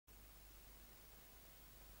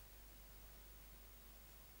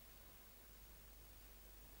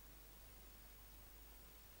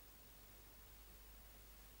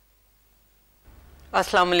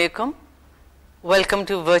Assalamu alaikum. Welcome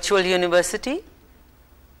to Virtual University.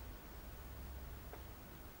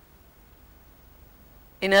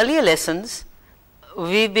 In earlier lessons,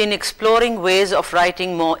 we've been exploring ways of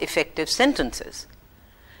writing more effective sentences.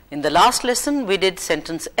 In the last lesson, we did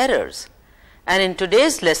sentence errors. And in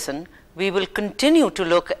today's lesson, we will continue to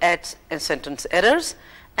look at sentence errors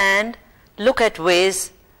and look at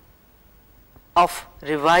ways of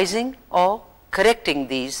revising or correcting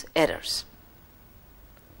these errors.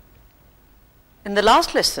 In the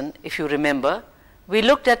last lesson, if you remember, we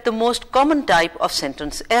looked at the most common type of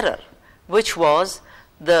sentence error, which was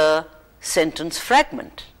the sentence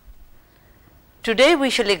fragment. Today we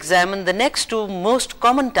shall examine the next two most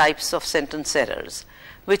common types of sentence errors,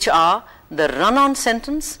 which are the run-on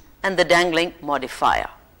sentence and the dangling modifier.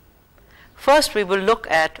 First, we will look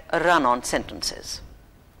at run-on sentences.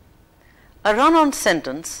 A run-on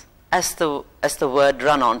sentence, as the word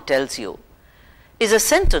run-on tells you, is a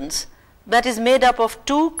sentence that is made up of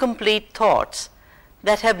two complete thoughts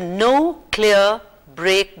that have no clear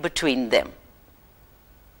break between them.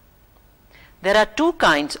 There are two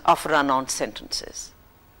kinds of run-on sentences: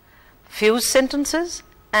 fused sentences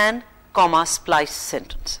and comma-spliced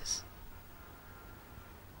sentences.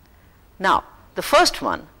 Now, the first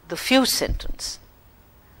one, the fused sentence.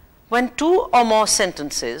 When two or more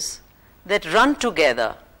sentences that run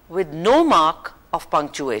together with no mark of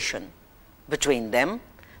punctuation between them,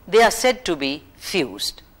 they are said to be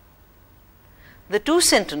fused. The two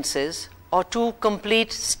sentences or two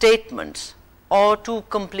complete statements or two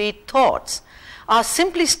complete thoughts are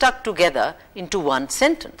simply stuck together into one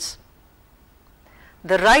sentence.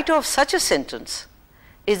 The writer of such a sentence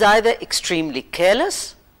is either extremely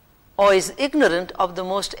careless or is ignorant of the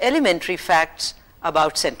most elementary facts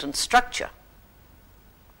about sentence structure.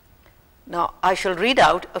 Now, I shall read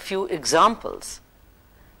out a few examples,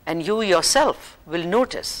 and you yourself will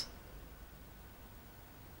notice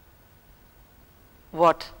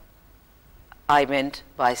what I meant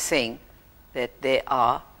by saying that they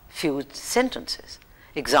are fused sentences.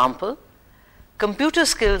 Example: computer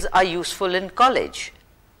skills are useful in college.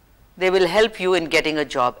 They will help you in getting a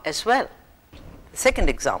job as well. The second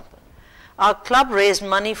example: our club raised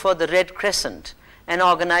money for the Red Crescent. An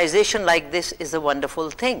organization like this is a wonderful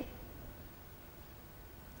thing.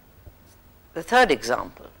 The third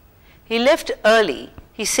example: he left early.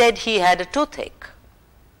 He said he had a toothache.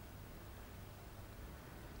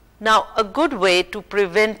 Now, a good way to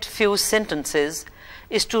prevent fused sentences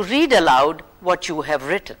is to read aloud what you have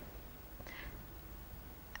written.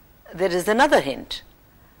 There is another hint.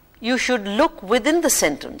 You should look within the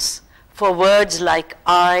sentence for words like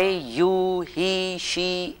I, you, he,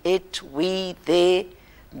 she, it, we, they,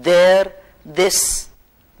 there, this,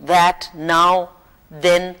 that, now,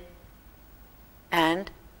 then,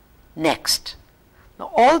 and next.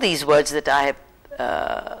 Now, all these words that I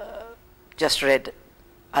have just read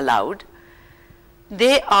aloud,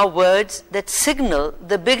 they are words that signal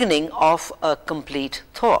the beginning of a complete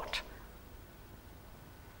thought.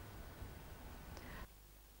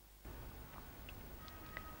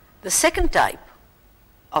 The second type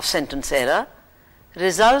of sentence error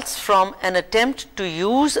results from an attempt to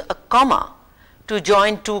use a comma to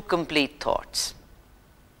join two complete thoughts.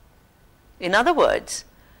 In other words,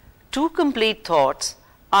 two complete thoughts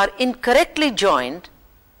are incorrectly joined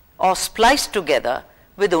or spliced together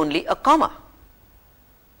with only a comma.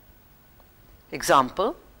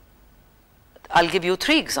 Example: I'll give you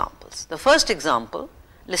three examples. The first example,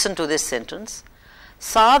 listen to this sentence: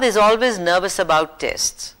 Saad is always nervous about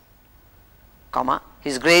tests, comma,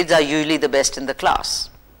 his grades are usually the best in the class.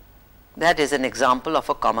 That is an example of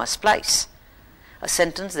a comma splice, a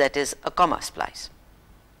sentence that is a comma splice.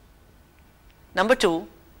 Number two,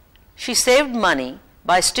 she saved money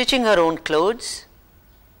by stitching her own clothes.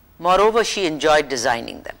 Moreover, she enjoyed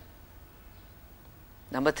designing them.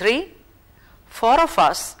 Number three, four of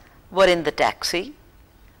us were in the taxi.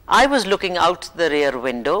 I was looking out the rear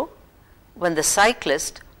window when the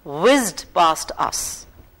cyclist whizzed past us.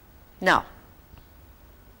 Now,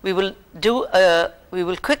 we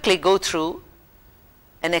will quickly go through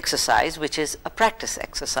an exercise which is a practice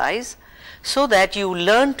exercise, so that you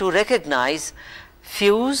learn to recognize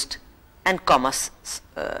fused and comma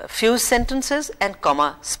fused sentences and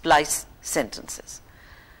comma splice sentences.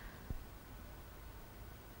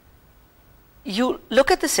 You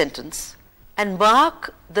look at the sentence and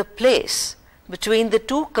mark the place between the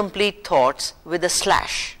two complete thoughts with a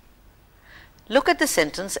slash. Look at the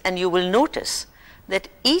sentence and you will notice that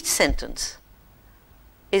each sentence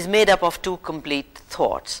is made up of two complete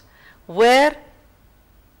thoughts, where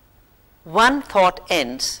one thought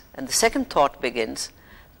ends and the second thought begins.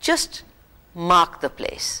 Just mark the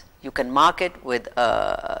place. You can mark it with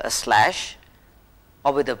a slash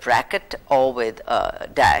or with a bracket or with a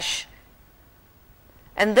dash,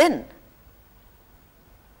 and then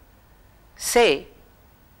say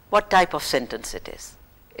what type of sentence it is.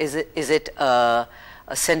 Is it a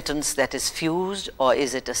sentence that is fused, or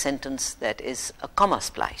is it a sentence that is a comma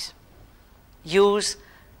splice? Use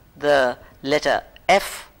the letter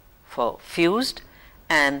F for fused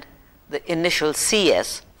and the initial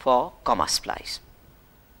CS for comma splice.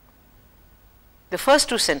 The first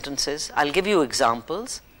two sentences, I'll give you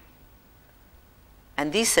examples,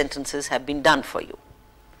 and these sentences have been done for you.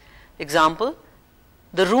 Example,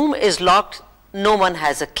 the room is locked, no one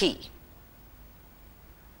has a key.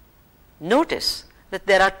 Notice that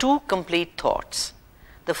there are two complete thoughts.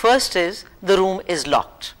 The first is the room is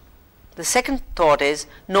locked. The second thought is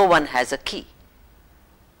no one has a key.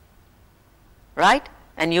 Right?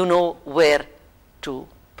 And you know where to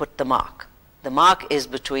put the mark. The mark is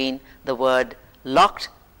between the word locked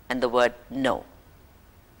and the word no.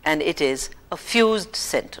 And it is a fused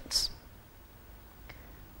sentence.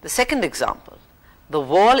 The second example, the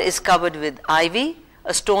wall is covered with ivy,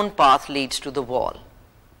 a stone path leads to the wall.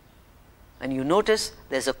 And you notice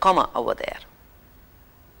there's a comma over there.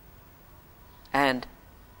 And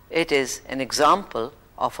it is an example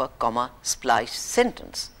of a comma splice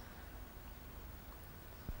sentence.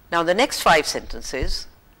 Now the next 5 sentences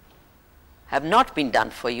have not been done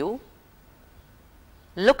for you.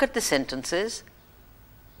 Look at the sentences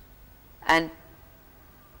and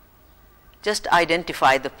just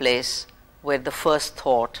identify the place where the first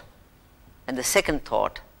thought and the second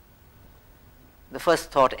thought, the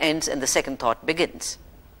first thought ends and the second thought begins.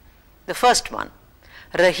 The first one,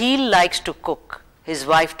 Raheel likes to cook. His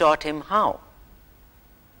wife taught him how.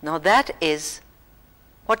 Now that is,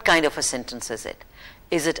 what kind of a sentence is it?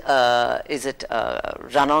 Is it a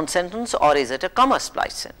run-on sentence or is it a comma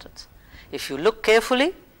splice sentence? If you look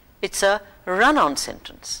carefully, it's a run-on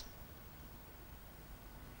sentence.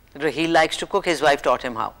 Raheel likes to cook, his wife taught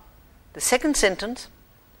him how. The second sentence,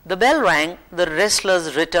 the bell rang, the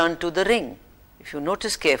wrestlers returned to the ring. If you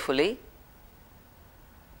notice carefully,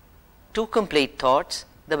 two complete thoughts,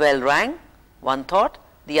 the bell rang, one thought,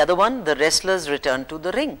 the other one, the wrestlers returned to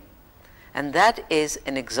the ring. And that is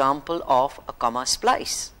an example of a comma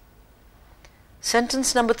splice.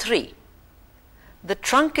 Sentence number 3, the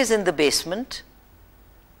trunk is in the basement,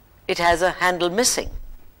 it has a handle missing.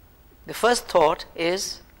 The first thought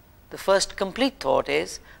is, the first complete thought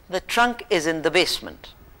is, the trunk is in the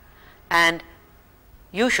basement. And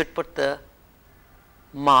you should put the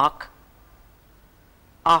mark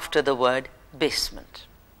after the word basement.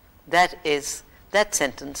 That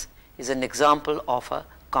sentence is an example of a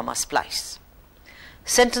comma splice.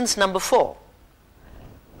 Sentence number 4,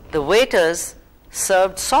 the waiters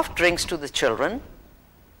served soft drinks to the children,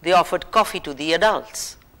 they offered coffee to the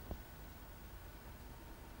adults.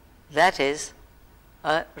 That is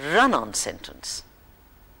a run-on sentence.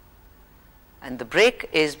 And the break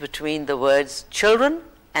is between the words children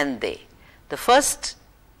and they. The first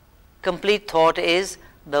complete thought is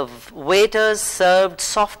the waiters served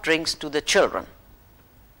soft drinks to the children.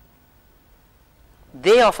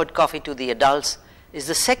 They offered coffee to the adults is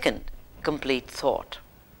the second complete thought.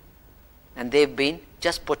 And they've been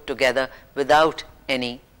just put together without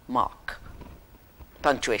any mark,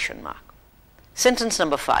 punctuation mark. Sentence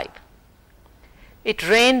number 5. It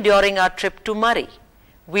rained during our trip to Murray.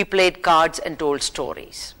 We played cards and told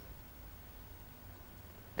stories.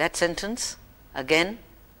 That sentence, again,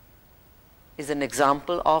 is an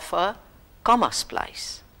example of a comma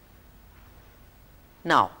splice.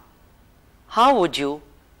 Now, how would you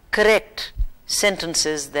correct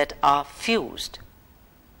sentences that are fused?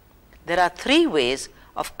 There are 3 ways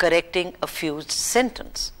of correcting a fused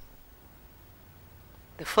sentence.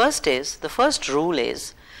 The first rule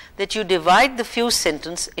is that you divide the fused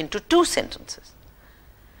sentence into 2 sentences.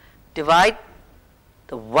 Divide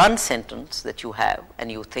the one sentence that you have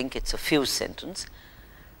and you think it's a fused sentence.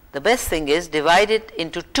 The best thing is divide it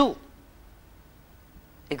into 2.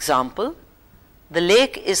 Example, the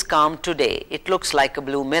lake is calm today. It looks like a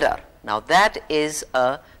blue mirror. Now that is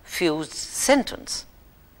a fused sentence.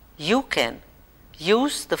 You can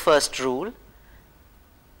use the first rule,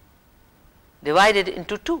 divide it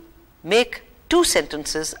into 2. Make 2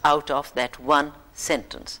 sentences out of that one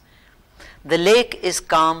sentence. The lake is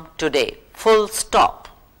calm today. Full stop.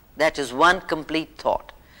 That is one complete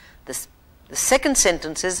thought. The second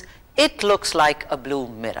sentence is, it looks like a blue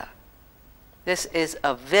mirror. This is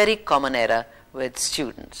a very common error with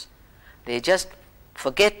students. They just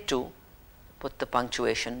forget to put the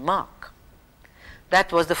punctuation mark.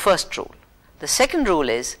 That was the first rule. The second rule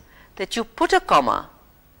is, that you put a comma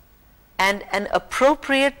and an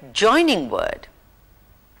appropriate joining word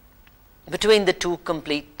between the two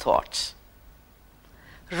complete thoughts.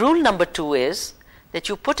 Rule number 2 is that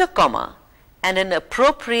you put a comma and an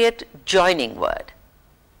appropriate joining word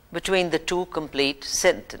between the two complete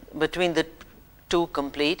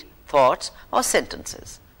thoughts or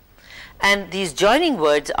sentences. And these joining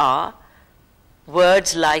words are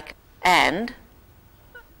words like and,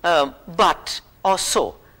 but, or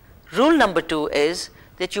so. Rule number 2 is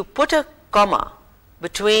that you put a comma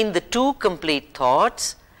between the two complete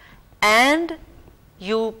thoughts and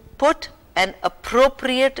you put an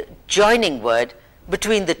appropriate joining word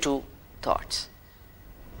between the two thoughts.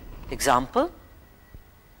 Example,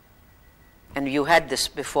 and you had this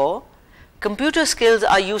before, computer skills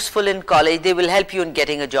are useful in college, they will help you in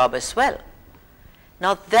getting a job as well.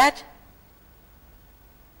 Now that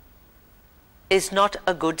is not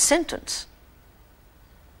a good sentence,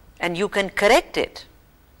 and you can correct it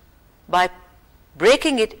by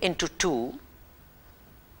breaking it into two.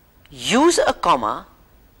 Use a comma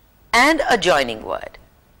and a joining word.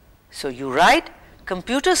 So you write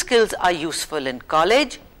computer skills are useful in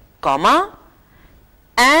college, comma,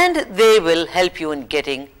 and they will help you in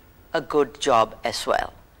getting a good job as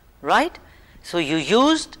well, right? So you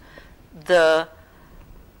used the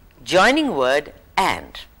joining word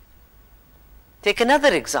and. Take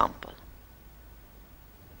another example.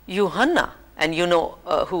 Yuhanna, and you know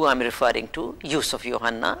who I'm referring to, Yusuf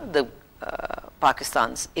Yuhanna, the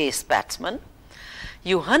Pakistan's ace batsman.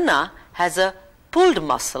 Yuhanna has a pulled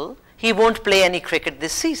muscle. He won't play any cricket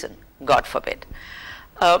this season, God forbid.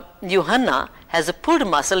 Yuhanna has a pulled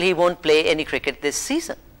muscle. He won't play any cricket this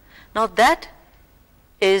season. Now that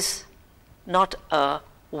is not a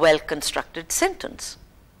well-constructed sentence.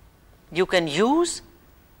 You can use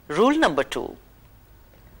rule number 2.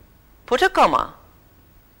 Put a comma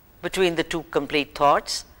between the two complete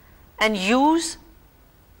thoughts and use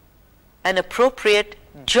an appropriate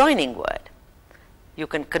joining word. You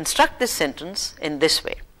can construct this sentence in this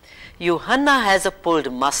way. Yuhanna has a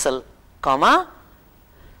pulled muscle, comma,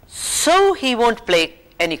 so he won't play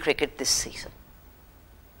any cricket this season.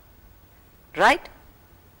 Right?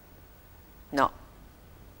 Now,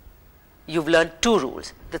 you've learned 2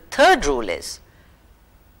 rules. The third rule is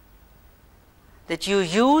that you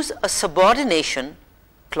use a subordination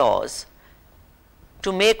clause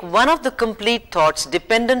to make one of the complete thoughts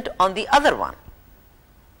dependent on the other one.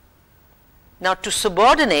 Now, to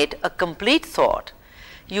subordinate a complete thought,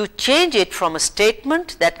 you change it from a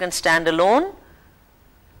statement that can stand alone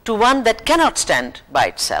to one that cannot stand by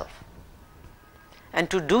itself. And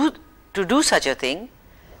to do such a thing,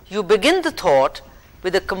 you begin the thought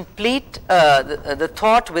with a complete, the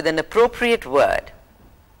thought with an appropriate word.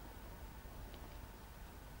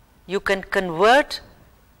 You can convert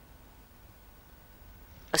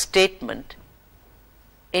a statement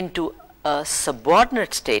into a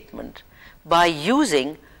subordinate statement by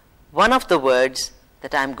using one of the words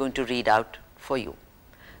that I'm going to read out for you.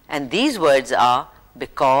 And these words are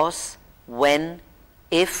because, when,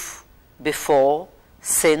 if, before,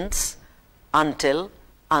 since, until,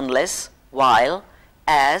 unless, while,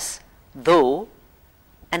 as, though,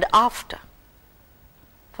 and after.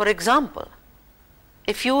 For example,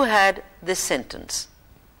 if you had this sentence,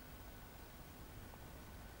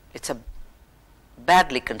 it's a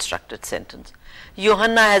badly constructed sentence.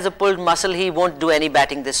 Yuhanna has a pulled muscle, he won't do any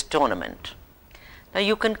batting this tournament. Now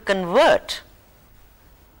you can convert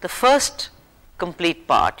the first complete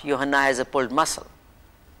part, Yuhanna has a pulled muscle.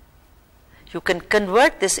 You can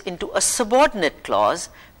convert this into a subordinate clause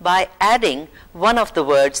by adding one of the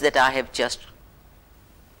words that I have just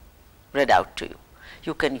read out to you.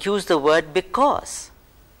 You can use the word because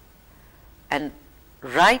and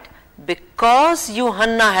write because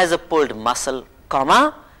Yuhanna has a pulled muscle,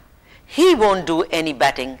 comma, he won't do any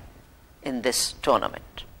batting in this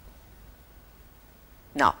tournament.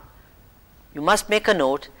 Now, you must make a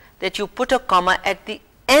note that you put a comma at the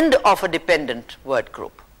end of a dependent word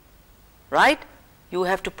group, right? You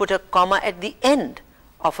have to put a comma at the end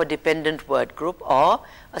of a dependent word group or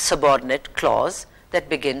a subordinate clause that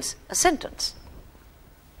begins a sentence.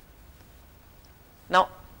 Now,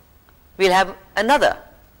 we'll have another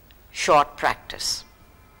short practice.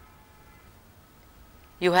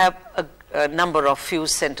 You have a number of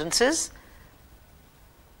fused sentences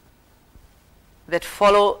that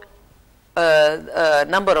follow a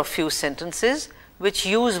number of fused sentences which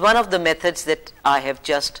use one of the methods that I have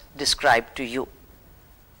just described to you.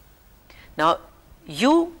 Now,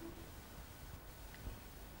 you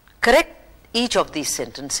correct each of these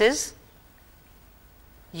sentences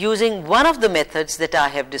using one of the methods that I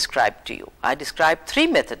have described to you. I described 3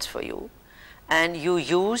 methods for you, and you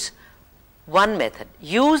use one method.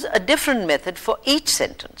 Use a different method for each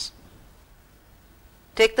sentence.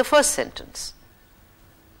 Take the first sentence.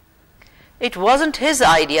 It wasn't his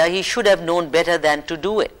idea, he should have known better than to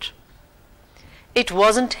do it. It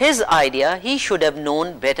wasn't his idea, he should have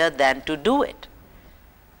known better than to do it.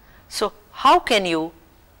 So how can you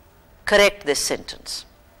correct this sentence?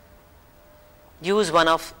 Use one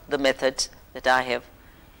of the methods that I have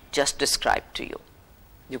just described to you.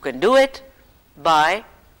 You can do it by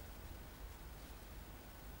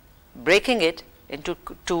breaking it into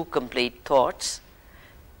 2 complete thoughts.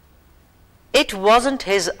 It wasn't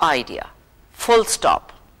his idea, full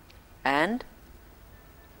stop. And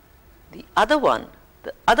the other one,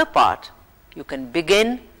 the other part, you can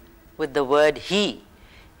begin with the word he.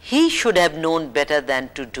 He should have known better than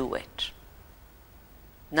to do it.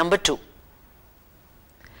 Number 2.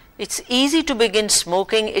 It's easy to begin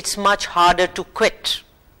smoking, it's much harder to quit.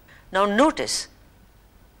 Now notice,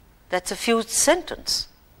 that's a fused sentence.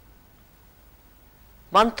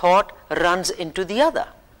 One thought runs into the other.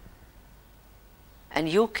 And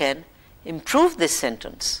you can improve this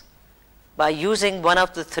sentence by using one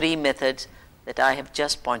of the 3 methods that I have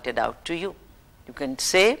just pointed out to you. You can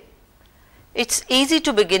say, it's easy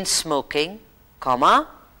to begin smoking, comma,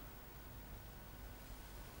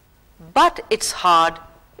 but it's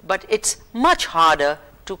much harder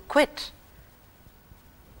to quit.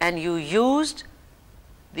 And you used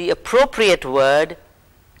the appropriate word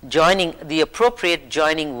the appropriate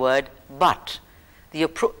joining word but.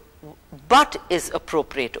 But is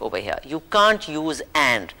appropriate over here. You can't use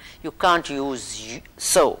and, you can't use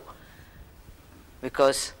so,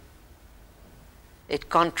 because it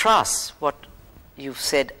contrasts what you've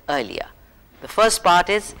said earlier. The first part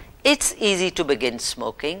is, it's easy to begin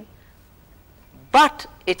smoking, but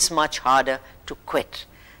it's much harder to quit.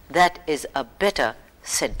 That is a better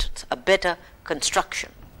sentence, a better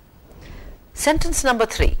construction. Sentence number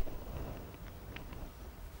 3.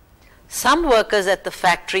 Some workers at the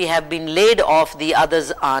factory have been laid off, the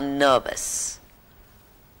others are nervous.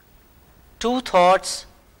 2 thoughts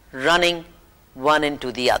running one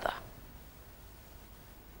into the other.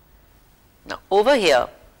 Now over here,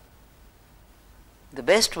 the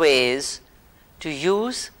best way is to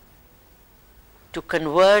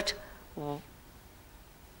convert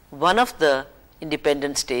one of the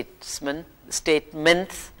independent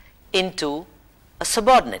statements into a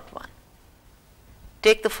subordinate one.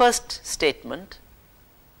 Take the first statement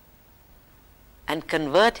and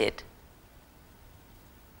convert it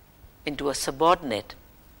into a subordinate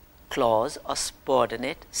clause or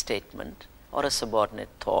subordinate statement or a subordinate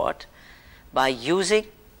thought by using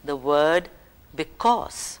the word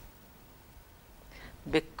because.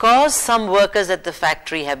 Because some workers at the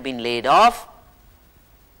factory have been laid off,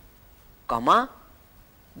 comma,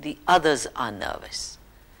 the others are nervous.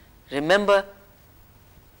 Remember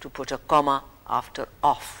to put a comma after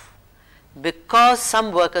off. Because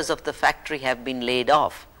some workers of the factory have been laid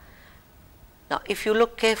off. Now if you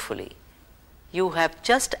look carefully, you have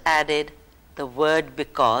just added the word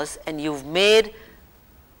because and you've made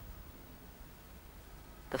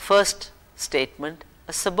the first statement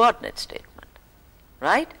a subordinate statement,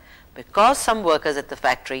 right? Because some workers at the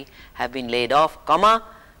factory have been laid off, comma,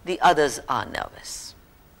 the others are nervous.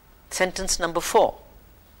 Sentence number 4.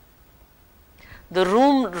 The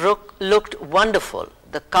room looked wonderful.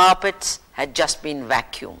 The carpets had just been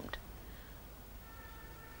vacuumed.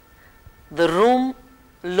 The room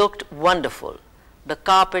looked wonderful. The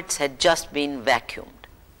carpets had just been vacuumed.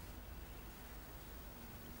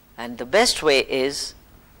 And the best way is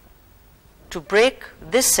to break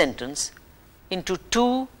this sentence into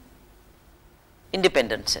 2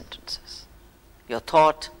 independent sentences. Your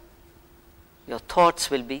thoughts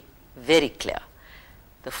will be very clear.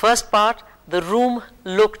 The first part, the room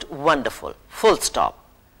looked wonderful, full stop.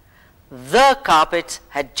 The carpets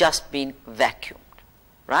had just been vacuumed,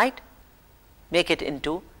 right? Make it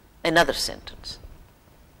into another sentence.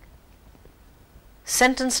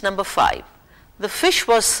 Sentence number 5. The fish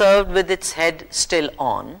was served with its head still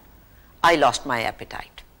on. I lost my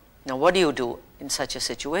appetite. Now what do you do in such a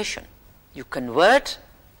situation? You convert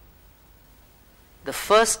the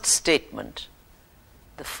first statement,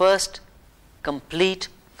 the first complete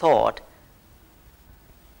thought,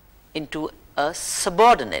 into a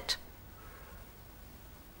subordinate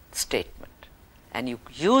statement, and you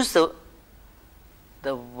use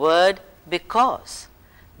the word because.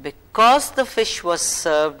 Because the fish was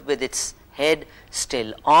served with its head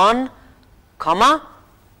still on, comma,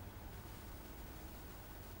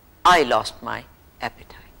 I lost my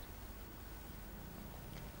appetite.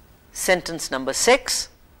 Sentence number 6.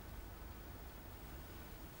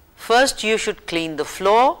 First you should clean the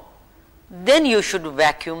floor, then you should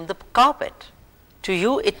vacuum the carpet. To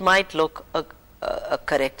you it might look a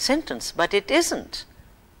correct sentence, but it isn't.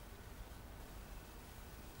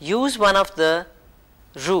 Use one of the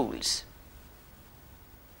rules.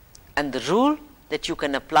 And the rule that you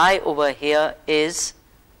can apply over here is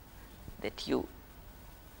that you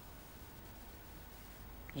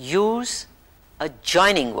use a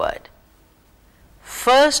joining word.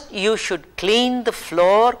 First you should clean the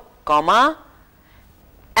floor, comma,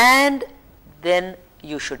 and then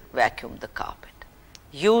you should vacuum the carpet.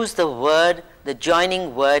 Use the word, the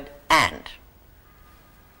joining word and.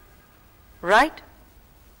 Right?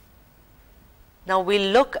 Now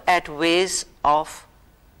we'll look at ways of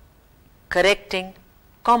correcting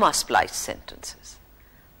comma splice sentences.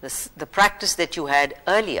 The practice that you had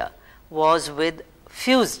earlier was with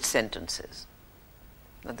fused sentences.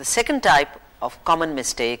 Now the second type of common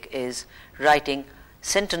mistake is writing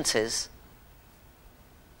sentences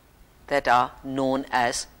that are known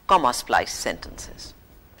as comma splice sentences.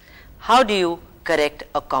 How do you correct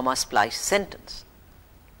a comma splice sentence?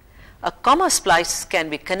 A comma splice can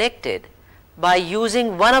be connected by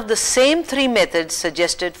using one of the same 3 methods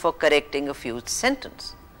suggested for correcting a fused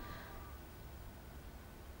sentence.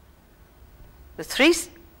 The 3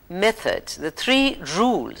 methods, the 3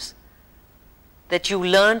 rules that you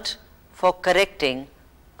learnt for correcting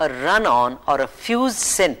a run-on or a fused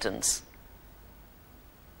sentence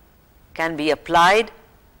can be applied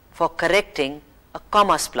for correcting a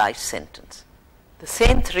comma splice sentence. The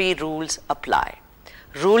same 3 rules apply.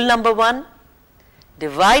 Rule number 1,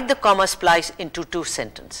 divide the comma splice into 2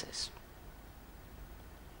 sentences.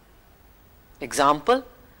 Example,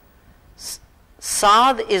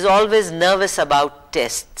 Saad is always nervous about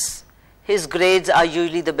tests. His grades are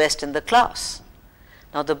usually the best in the class.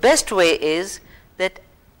 Now the best way is that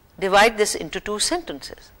divide this into 2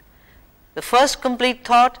 sentences. The first complete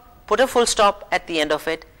thought, put a full stop at the end of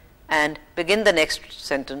it and begin the next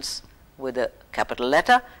sentence with a capital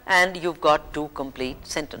letter, and you've got 2 complete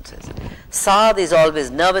sentences. Saad is always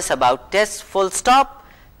nervous about tests, full stop.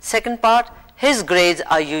 Second part, his grades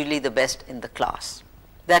are usually the best in the class.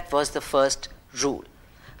 That was the first rule.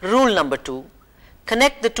 Rule number 2,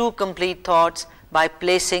 connect the 2 complete thoughts by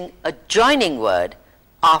placing a joining word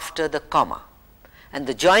after the comma. And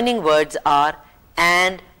the joining words are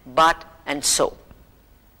and, but, and so.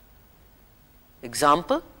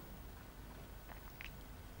 Example,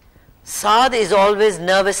 Saad is always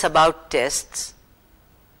nervous about tests,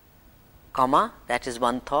 comma, that is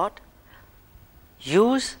one thought.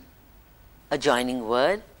 Use a joining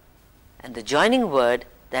word, and the joining word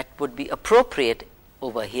that would be appropriate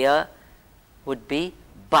over here would be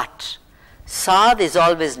but. Saad is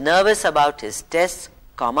always nervous about his tests,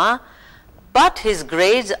 comma, but his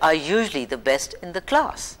grades are usually the best in the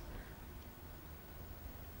class.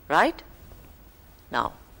 Right?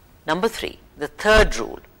 Now, number 3, the third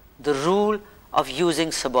rule, the rule of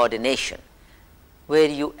using subordination, where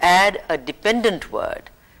you add a dependent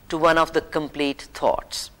word to one of the complete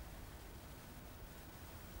thoughts.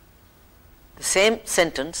 The same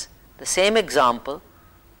sentence, the same example.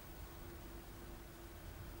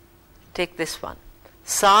 Take this one.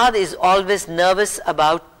 Saad is always nervous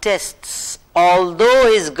about tests, although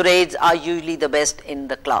his grades are usually the best in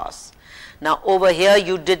the class. Now over here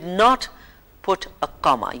you did not put a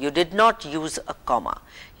comma, you did not use a comma.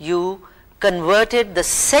 You converted the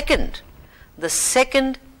second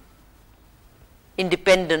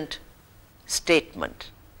independent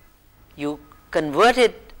statement. You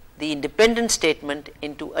converted the independent statement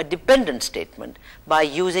into a dependent statement by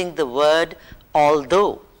using the word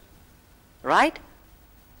although, right?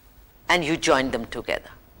 And you joined them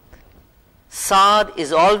together. Saad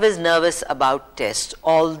is always nervous about tests,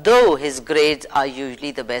 although his grades are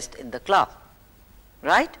usually the best in the class.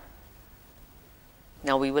 Right?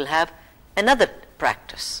 Now we will have another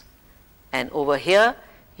practice. And over here,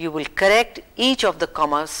 you will correct each of the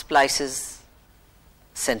comma splices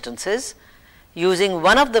sentences using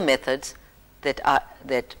one of the methods that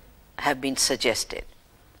have been suggested.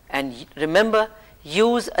 And remember,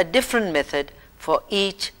 use a different method for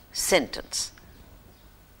each sentence.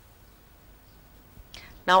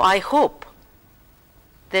 Now I hope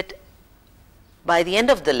that by the end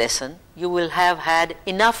of the lesson you will have had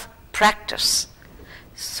enough practice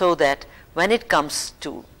so that when it comes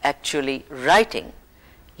to actually writing,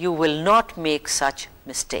 you will not make such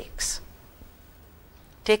mistakes.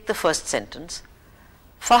 Take the first sentence.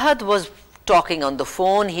 Fahad was talking on the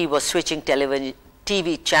phone. He was switching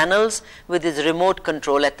TV channels with his remote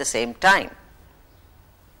control at the same time.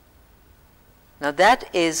 Now that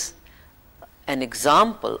is an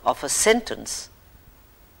example of a sentence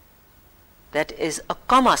that is a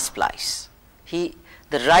comma splice. The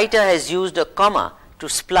writer has used a comma to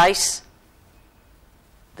splice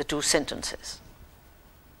the two sentences,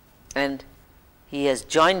 and he has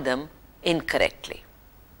joined them incorrectly.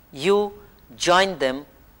 You joined them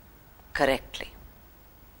correctly.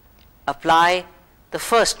 Apply the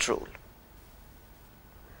first rule.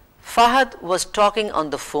 Fahad was talking on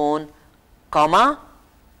the phone, comma,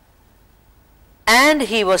 and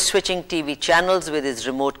he was switching TV channels with his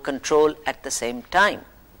remote control at the same time.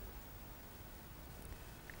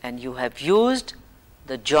 And you have used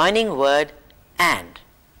the joining word and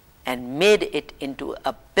made it into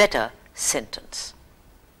a better sentence.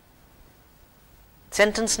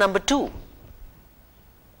 Sentence number 2.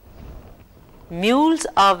 Mules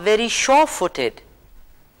are very sure-footed.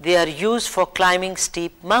 They are used for climbing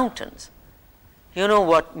steep mountains. You know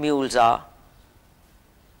what mules are?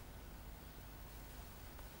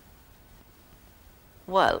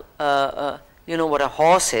 Well, you know what a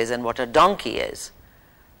horse is and what a donkey is.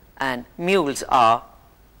 And mules are,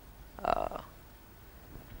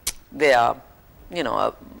 they are, you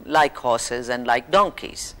know, like horses and like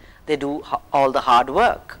donkeys. They do all the hard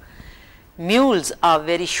work. Mules are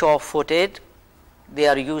very sure-footed. They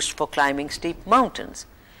are used for climbing steep mountains.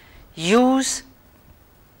 Use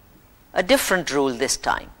a different rule this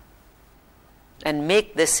time and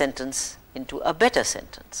make this sentence into a better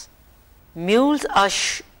sentence. Mules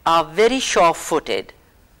are very sure-footed,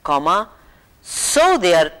 comma, so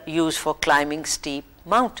they are used for climbing steep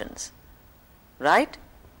mountains. Right?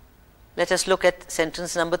 Let us look at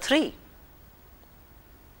sentence number 3.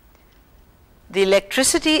 The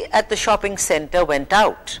electricity at the shopping center went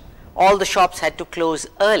out. All the shops had to close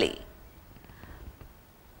early.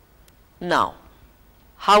 Now,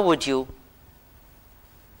 how would you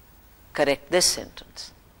correct this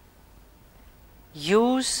sentence?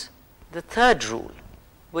 Use the third rule,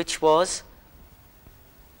 which was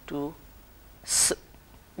to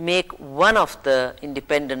make one of the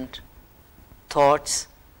independent thoughts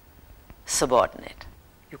subordinate.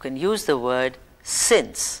 You can use the word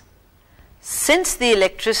since. Since the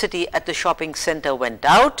electricity at the shopping center went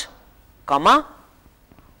out, comma,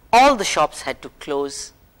 all the shops had to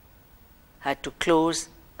close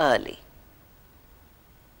early.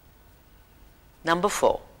 Number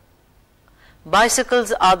 4.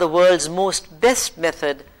 Bicycles are the world's best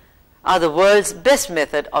method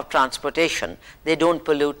of transportation. They don't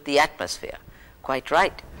pollute the atmosphere. Quite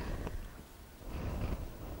right.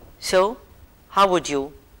 So, how would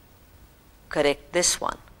you correct this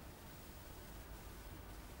one?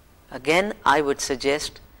 Again, I would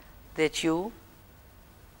suggest that you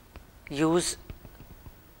use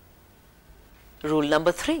rule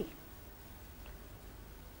number 3.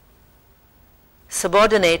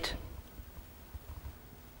 Subordinate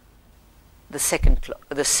the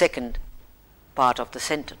second part of the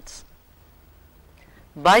sentence.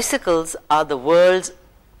 Bicycles are the world's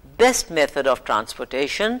best method of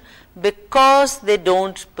transportation because they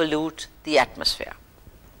don't pollute the atmosphere.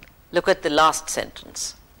 Look at the last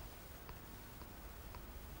sentence.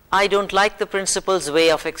 I don't like the principal's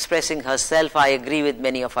way of expressing herself. I agree with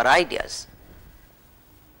many of her ideas.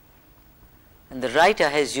 And the writer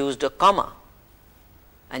has used a comma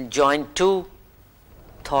and joined two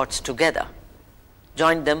thoughts together,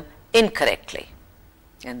 joined them incorrectly.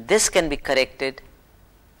 And this can be corrected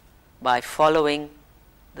by following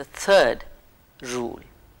the third rule.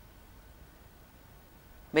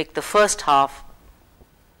 Make the first half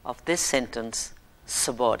of this sentence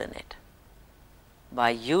subordinate by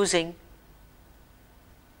using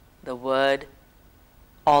the word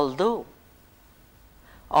although.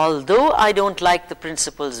 Although I don't like the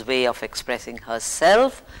principal's way of expressing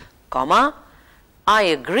herself, comma, I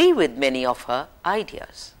agree with many of her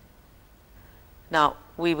ideas. Now,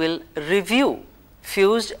 we will review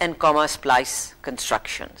fused and comma splice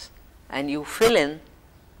constructions, and you fill in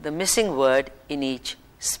the missing word in each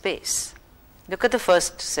space. Look at the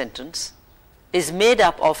first sentence. Is made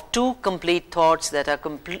up of two complete thoughts that are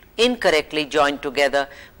incorrectly joined together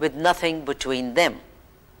with nothing between them.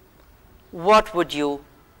 What would you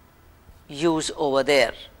use over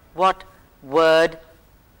there? What word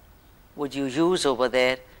would you use over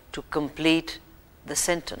there to complete the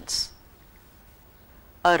sentence?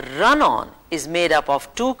 A run-on is made up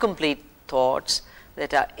of two complete thoughts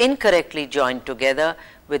that are incorrectly joined together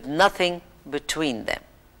with nothing between them.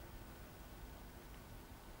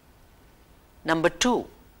 Number 2,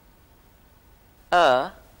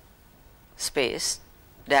 a space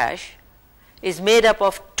dash is made up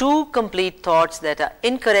of two complete thoughts that are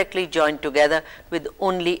incorrectly joined together with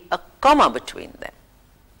only a comma between them.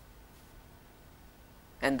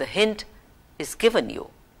 and the hint is given you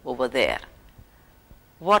over there.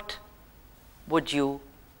 What would you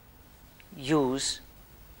use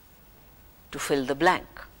to fill the blank?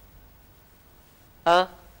 A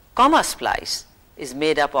comma splice is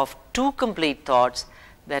made up of two complete thoughts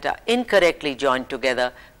that are incorrectly joined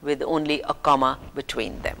together with only a comma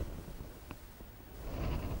between them.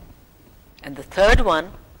 And the third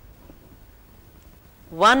one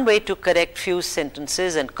way to correct fused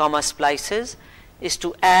sentences and comma splices is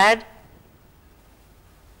to add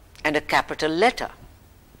and a capital letter.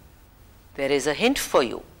 There is a hint for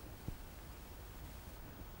you.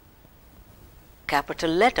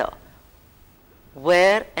 Capital letter.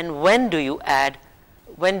 Where and when do you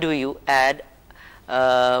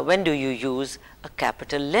use a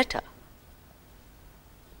capital letter?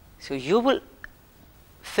 So you will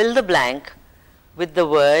fill the blank with the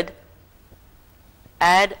word,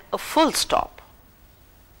 add a full stop,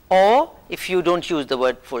 or if you don't use the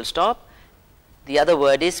word full stop, the other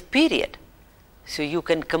word is period. So you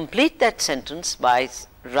can complete that sentence by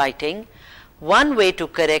writing, one way to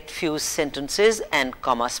correct fused sentences and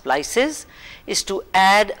comma splices is to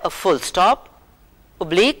add a full stop,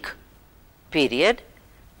 oblique, period,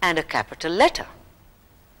 and a capital letter.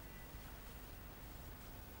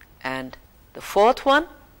 And the fourth one,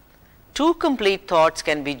 two complete thoughts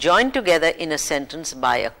can be joined together in a sentence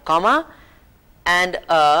by a comma and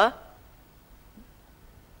a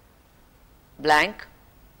blank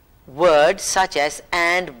word such as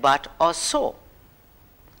and, but, or so.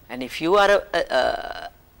 And if you are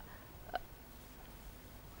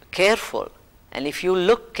careful, and if you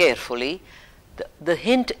look carefully, the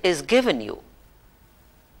hint is given you.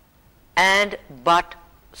 And, but,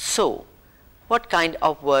 so. What kind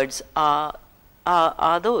of words are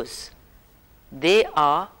those? They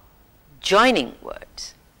are joining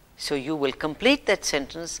words. So you will complete that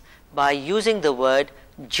sentence by using the word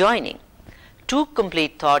joining. Two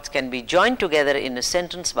complete thoughts can be joined together in a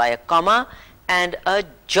sentence by a comma and a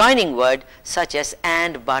joining word such as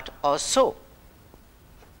and, but, or so.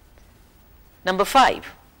 Number 5.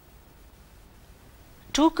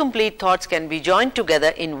 Two complete thoughts can be joined together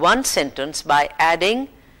in one sentence by adding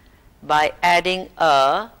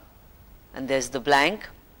a, and there's the blank,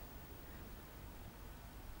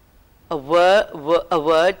 a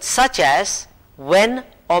word such as when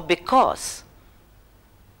or because.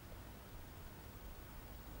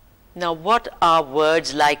 Now what are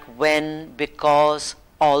words like when, because,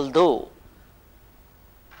 although?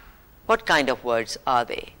 What kind of words are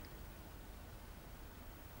they?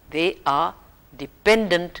 They are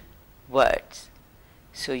dependent words.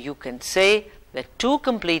 So you can say that two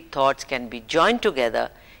complete thoughts can be joined together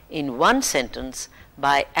in one sentence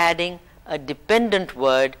by adding a dependent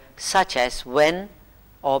word such as when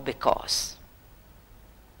or because.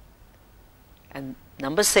 And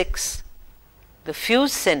number 6, the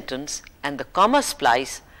fused sentence and the comma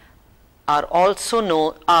splice are also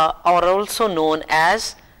known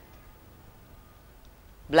as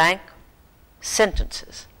blank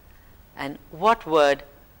sentences. And what word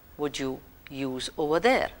would you use over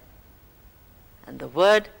there? And the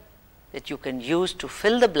word that you can use to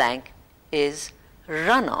fill the blank is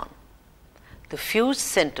run on. The fused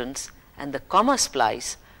sentence and the comma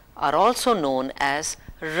splice are also known as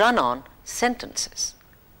run on sentences.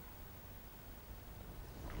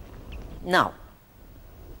 Now,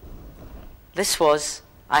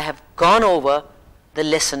 I have gone over the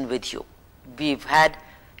lesson with you. You've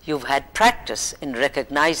had practice in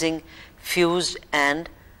recognizing fused and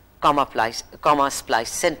comma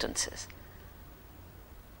splice sentences.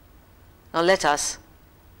 Now let us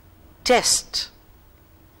test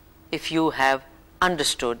if you have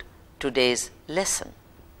understood today's lesson.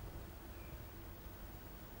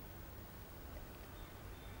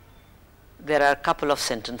 There are a couple of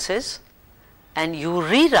sentences and you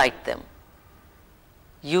rewrite them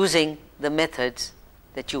using the methods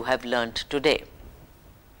that you have learnt today.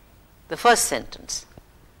 The first sentence,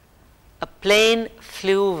 a plane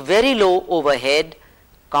flew very low overhead,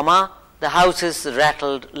 comma, the houses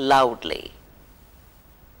rattled loudly.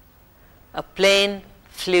 A plane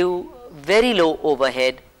flew very low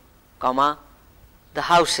overhead, comma, the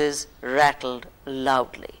houses rattled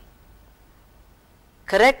loudly.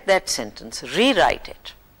 Correct that sentence, rewrite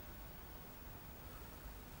it.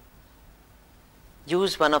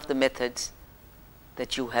 Use one of the methods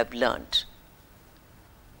that you have learnt.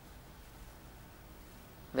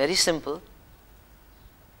 Very simple.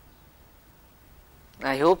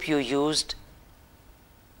 I hope you used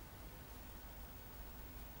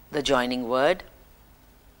the joining word.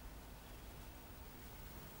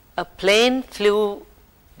 A plane flew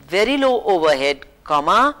very low overhead,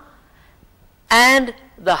 comma, and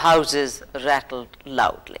the houses rattled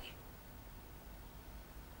loudly.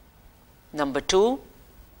 Number 2,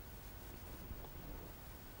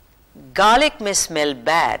 garlic may smell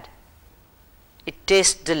bad, it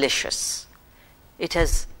tastes delicious. It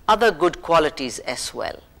has other good qualities as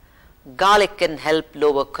well. Garlic can help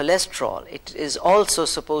lower cholesterol. It is also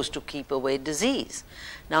supposed to keep away disease.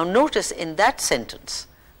 Now notice in that sentence,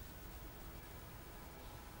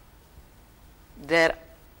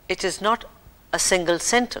 it is not a single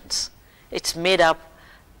sentence. It's made up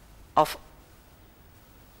of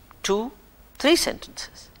 2, 3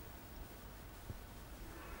 sentences.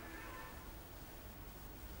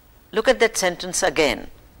 Look at that sentence again.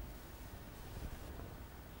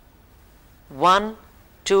 1,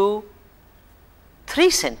 2, 3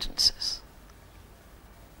 sentences,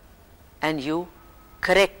 and you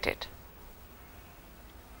correct it.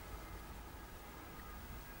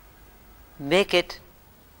 Make it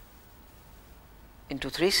into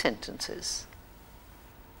 3 sentences.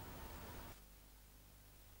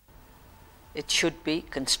 It should be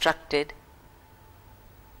constructed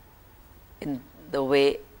in the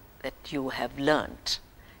way that you have learnt.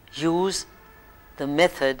 Use the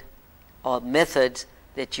method or methods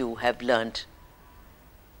that you have learnt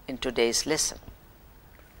in today's lesson.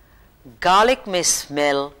 Garlic may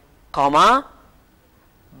smell, comma,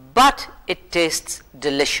 but it tastes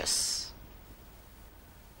delicious.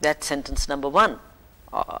 That's sentence number 1.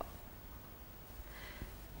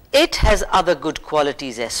 It has other good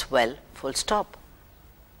qualities as well, full stop.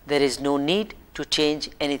 There is no need to change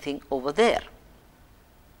anything over there.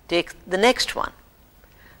 Take the next one.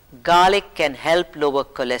 Garlic can help lower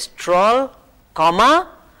cholesterol, comma,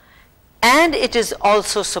 and it is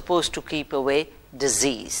also supposed to keep away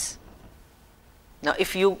disease. Now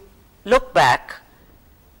if you look back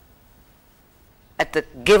at the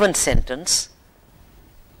given sentence,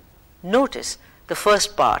 notice the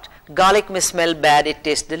first part, garlic may smell bad, it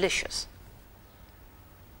tastes delicious.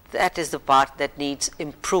 That is the part that needs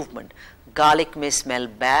improvement. Garlic may smell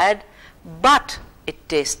bad, but it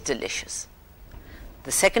tastes delicious.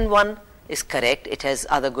 The second one is correct. It has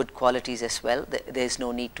other good qualities as well. There is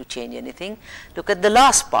no need to change anything. Look at the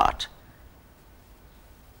last part.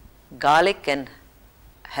 Garlic can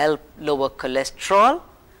help lower cholesterol,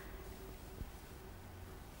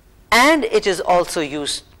 and it is also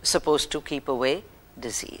supposed to keep away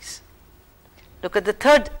disease. Look at the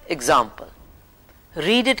third example.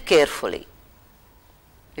 Read it carefully.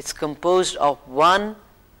 It's composed of 1,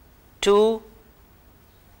 2,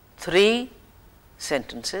 3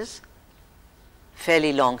 sentences,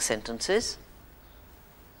 fairly long sentences.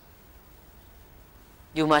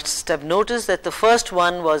 You must have noticed that the first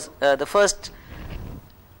one was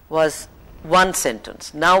one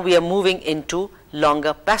sentence. Now we are moving into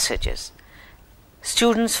longer passages.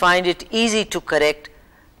 Students find it easy to correct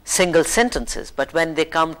single sentences, but when they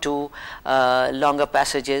come to longer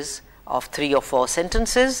passages of 3 or 4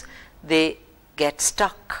 sentences, they get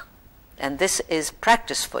stuck. And this is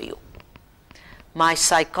practice for you. My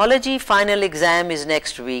psychology final exam is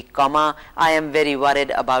next week, comma, I am very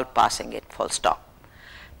worried about passing it, full stop.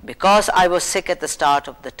 Because I was sick at the start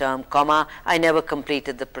of the term, comma, I never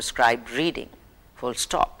completed the prescribed reading, full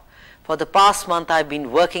stop. For the past month I've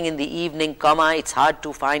been working in the evening, comma, it's hard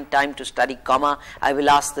to find time to study, comma, I will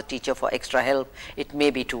ask the teacher for extra help, it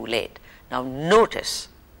may be too late. Now notice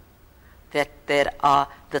that there are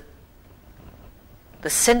the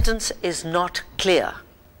sentence is not clear.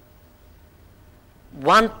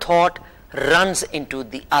 One thought runs into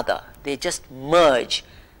the other. They just merge,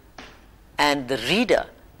 and the reader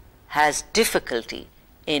has difficulty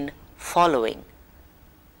in following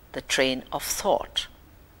the train of thought.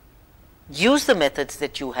 Use the methods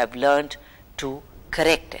that you have learned to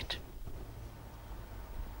correct it.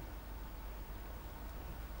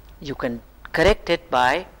 You can correct it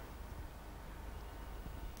by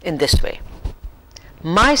in this way.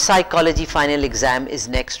 My psychology final exam is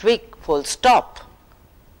next week, full stop.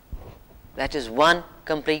 That is one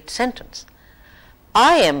complete sentence.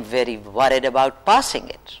 I am very worried about passing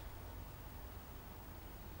it.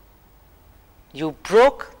 You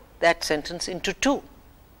broke that sentence into 2.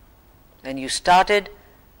 And you started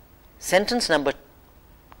sentence number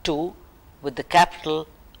 2 with the capital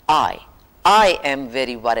I. I am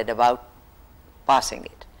very worried about passing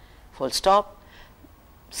it. Full stop.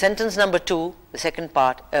 Sentence number 2, the second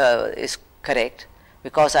part is correct.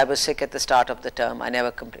 Because I was sick at the start of the term, I never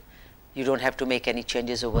completed. You don't have to make any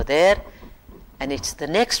changes over there. And it's the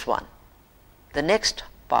next one, the next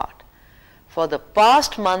part. For the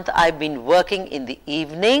past month I've been working in the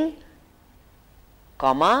evening,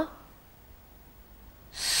 comma,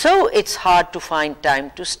 so it's hard to find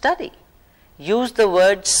time to study. use the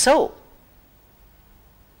word so.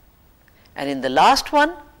 And in the last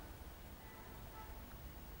one,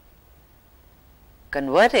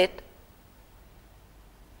 convert it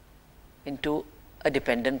into a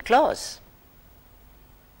dependent clause.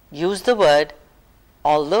 Use the word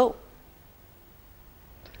although.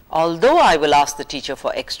 Although I will ask the teacher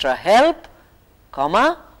for extra help,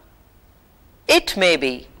 comma, it may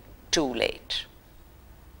be too late.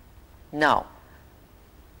 Now,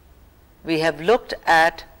 we have looked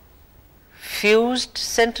at fused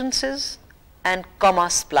sentences and comma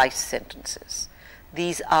spliced sentences.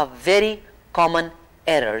 These are very common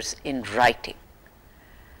errors in writing.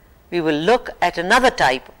 We will look at another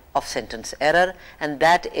type of sentence error, and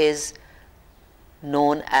that is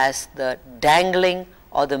known as the dangling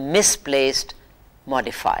or the misplaced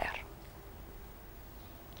modifier.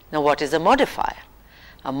 Now, what is a modifier?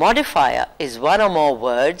 A modifier is one or more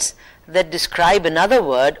words that describe another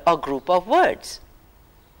word or group of words.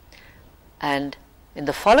 And in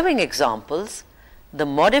the following examples, the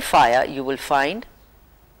modifier you will find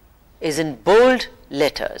is in bold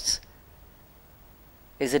letters,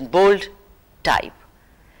 is in bold type,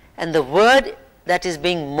 and the word that is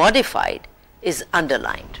being modified is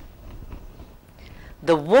underlined.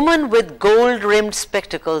 The woman with gold-rimmed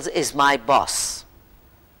spectacles is my boss.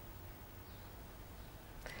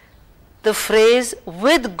 The phrase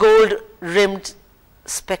with gold-rimmed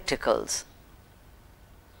spectacles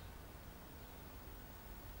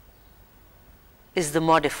is the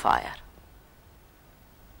modifier.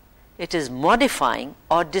 It is modifying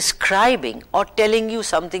or describing or telling you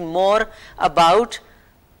something more about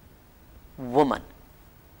woman.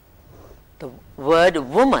 The word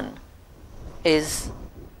woman is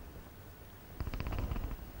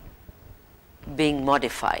being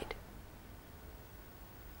modified,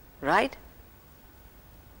 right?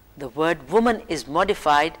 The word woman is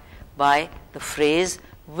modified by the phrase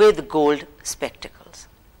with gold spectacles,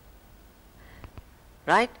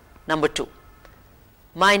 right? Number 2,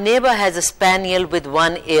 my neighbor has a spaniel with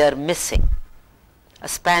one ear missing. A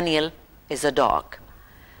spaniel is a dog.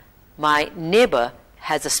 My neighbor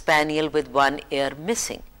has a spaniel with one ear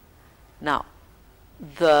missing. Now,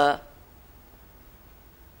 the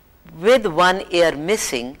with one ear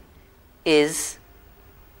missing is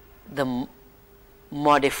the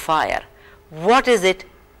modifier. What is it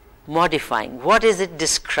modifying? What is it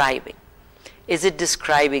describing? Is it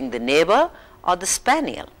describing the neighbor or the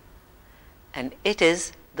spaniel? And it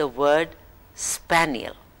is the word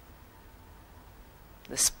spaniel.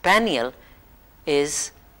 The spaniel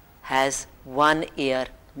has one ear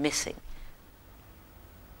missing,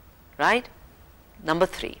 right? Number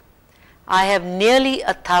 3, I have nearly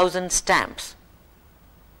 1,000 stamps.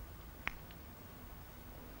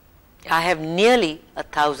 I have nearly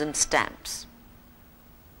 1,000 stamps,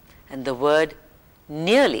 and the word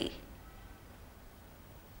nearly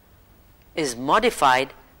is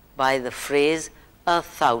modified by the phrase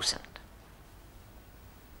 1,000.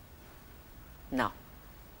 Now,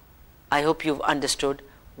 I hope you've understood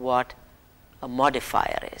what a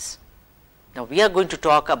modifier is. Now, we are going to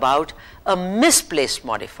talk about a misplaced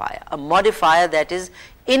modifier, a modifier that is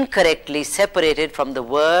incorrectly separated from the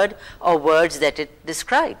word or words that it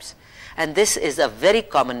describes. And this is a very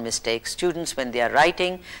common mistake. Students, when they are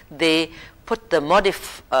writing, they put the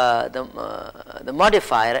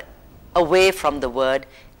modifier away from the word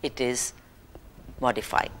it is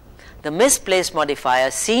modifying. The misplaced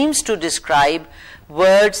modifier seems to describe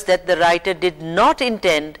words that the writer did not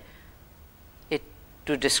intend it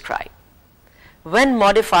to describe. When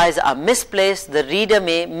modifiers are misplaced, the reader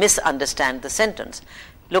may misunderstand the sentence.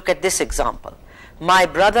 Look at this example. My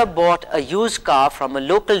brother bought a used car from a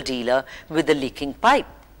local dealer with a leaking pipe.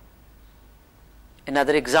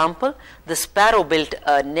 Another example, the sparrow built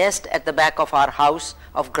a nest at the back of our house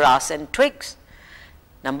of grass and twigs.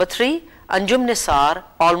 Number 3, Anjum Nisar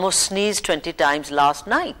almost sneezed 20 times last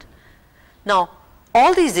night. Now, in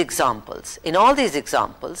all these examples,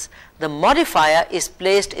 the modifier is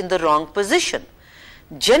placed in the wrong position.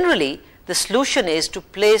 Generally, the solution is to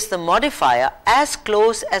place the modifier as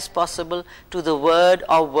close as possible to the word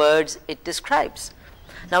or words it describes.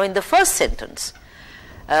 Now, in the first sentence,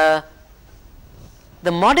 the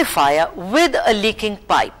modifier with a leaking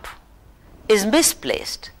pipe is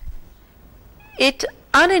misplaced. It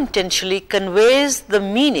unintentionally conveys the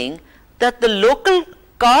meaning that the local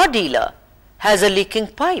car dealer has a leaking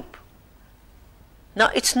pipe. Now,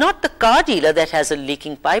 it's not the car dealer that has a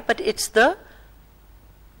leaking pipe, but it's the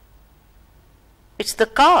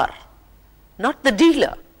car, not the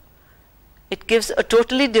dealer. It gives a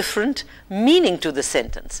totally different meaning to the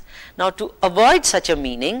sentence. Now, to avoid such a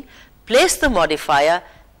meaning, place the modifier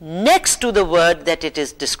next to the word that it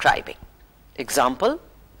is describing. Example,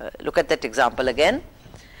 look at that example again.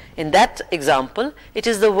 In that example, it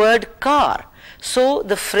is the word car. So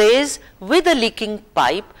the phrase with a leaking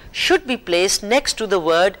pipe should be placed next to the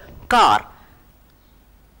word car.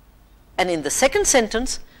 And in the second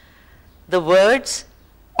sentence, the words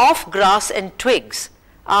of grass and twigs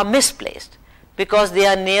are misplaced because they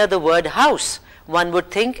are near the word house. One would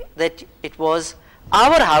think that it was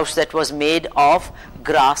our house that was made of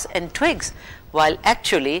grass and twigs, while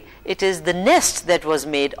actually it is the nest that was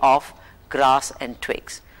made of grass and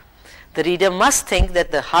twigs. The reader must think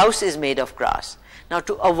that the house is made of grass. Now,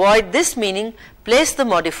 to avoid this meaning, place the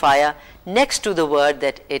modifier next to the word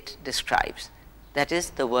that it describes, that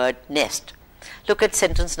is the word nest. Look at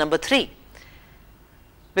sentence number 3.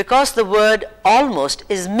 Because the word almost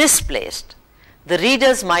is misplaced, the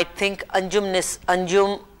readers might think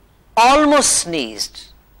Anjum almost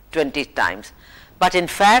sneezed 20 times, but in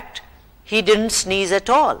fact he didn't sneeze at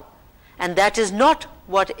all, and that is not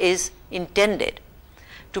what is intended.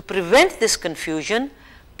 To prevent this confusion,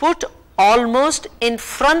 put almost in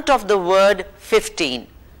front of the word 15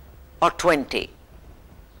 or 20,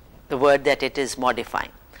 the word that it is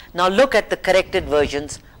modifying. Now look at the corrected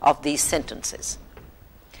versions of these sentences.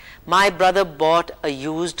 My brother bought a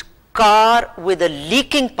used car with a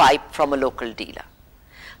leaking pipe from a local dealer.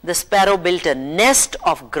 The sparrow built a nest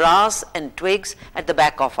of grass and twigs at the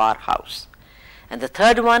back of our house. And the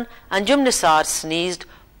third one, Anjum Nisar sneezed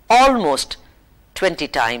almost 20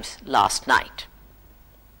 times last night.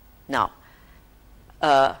 Now,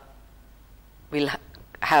 we'll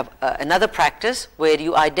have another practice where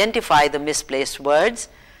you identify the misplaced words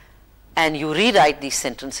and you rewrite these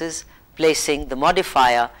sentences, placing the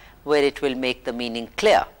modifier where it will make the meaning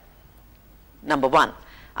clear. Number 1,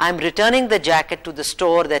 I am returning the jacket to the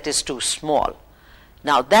store that is too small.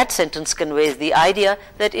 Now that sentence conveys the idea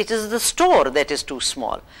that it is the store that is too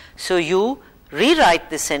small. So you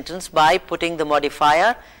rewrite this sentence by putting the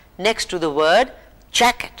modifier next to the word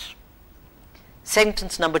jacket.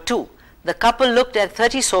 Sentence number 2, the couple looked at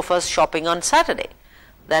 30 sofas shopping on Saturday.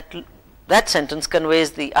 That sentence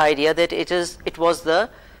conveys the idea that it was the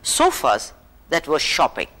sofas that was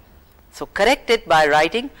shopping. So correct it by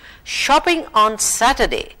writing shopping on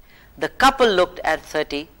Saturday. The couple looked at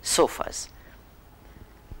 30 sofas.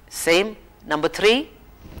 Same, number 3,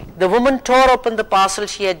 the woman tore open the parcel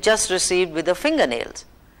she had just received with her fingernails.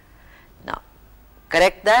 Now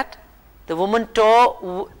correct that. The woman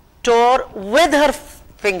tore with her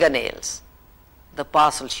fingernails the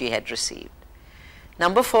parcel she had received.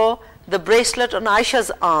 Number 4, the bracelet on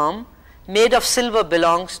Aisha's arm made of silver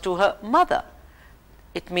belongs to her mother.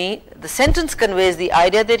 It means the sentence conveys the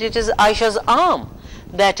idea that it is Aisha's arm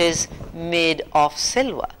that is made of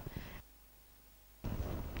silver,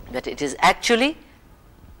 that it is actually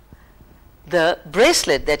the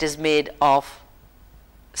bracelet that is made of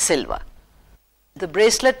silver. The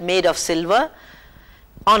bracelet made of silver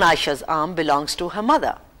on Aisha's arm belongs to her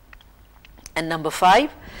mother. And number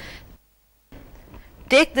 5,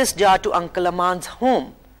 take this jar to Uncle Aman's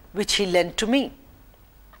home, which he lent to me.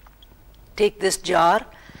 Take this jar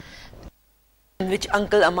which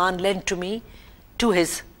Uncle Aman lent to me to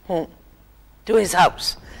his home, to his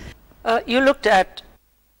house. You looked at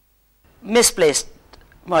misplaced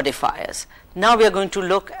modifiers. Now we are going to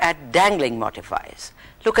look at dangling modifiers.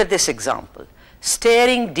 Look at this example.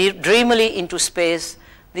 Staring dreamily into space,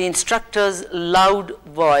 the instructor's loud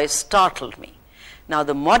voice startled me. Now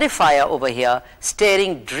the modifier over here,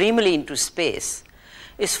 staring dreamily into space,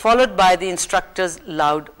 is followed by the instructor's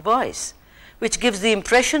loud voice, which gives the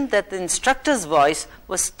impression that the instructor's voice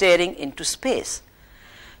was staring into space.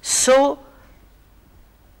 So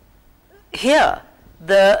here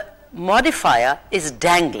the modifier is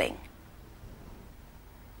dangling.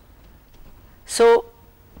 So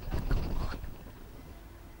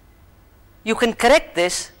you can correct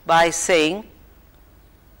this by saying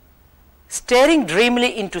staring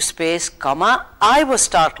dreamily into space, comma, I was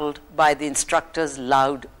startled by the instructor's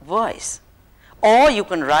loud voice. Or you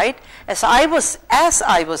can write, as I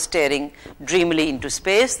was staring dreamily into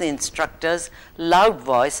space, the instructor's loud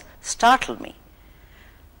voice startled me.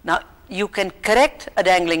 Now you can correct a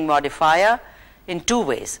dangling modifier in 2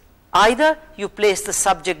 ways. Either you place the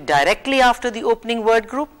subject directly after the opening word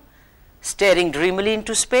group, staring dreamily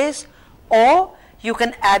into space, or you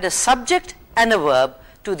can add a subject and a verb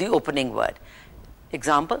to the opening word.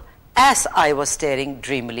 Example, as I was staring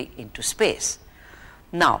dreamily into space.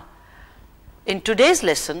 Now, in today's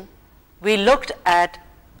lesson, we looked at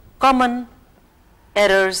common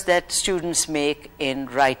errors that students make in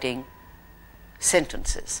writing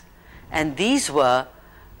sentences. And these were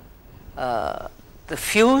the the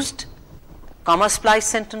fused comma splice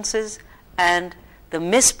sentences and the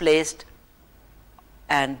misplaced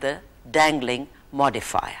and the dangling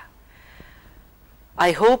modifier.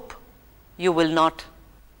 I hope you will not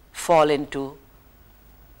fall into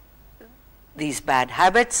these bad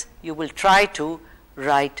habits. You will try to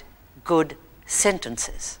write good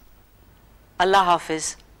sentences. Allah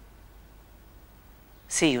Hafiz.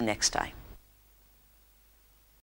 See you next time.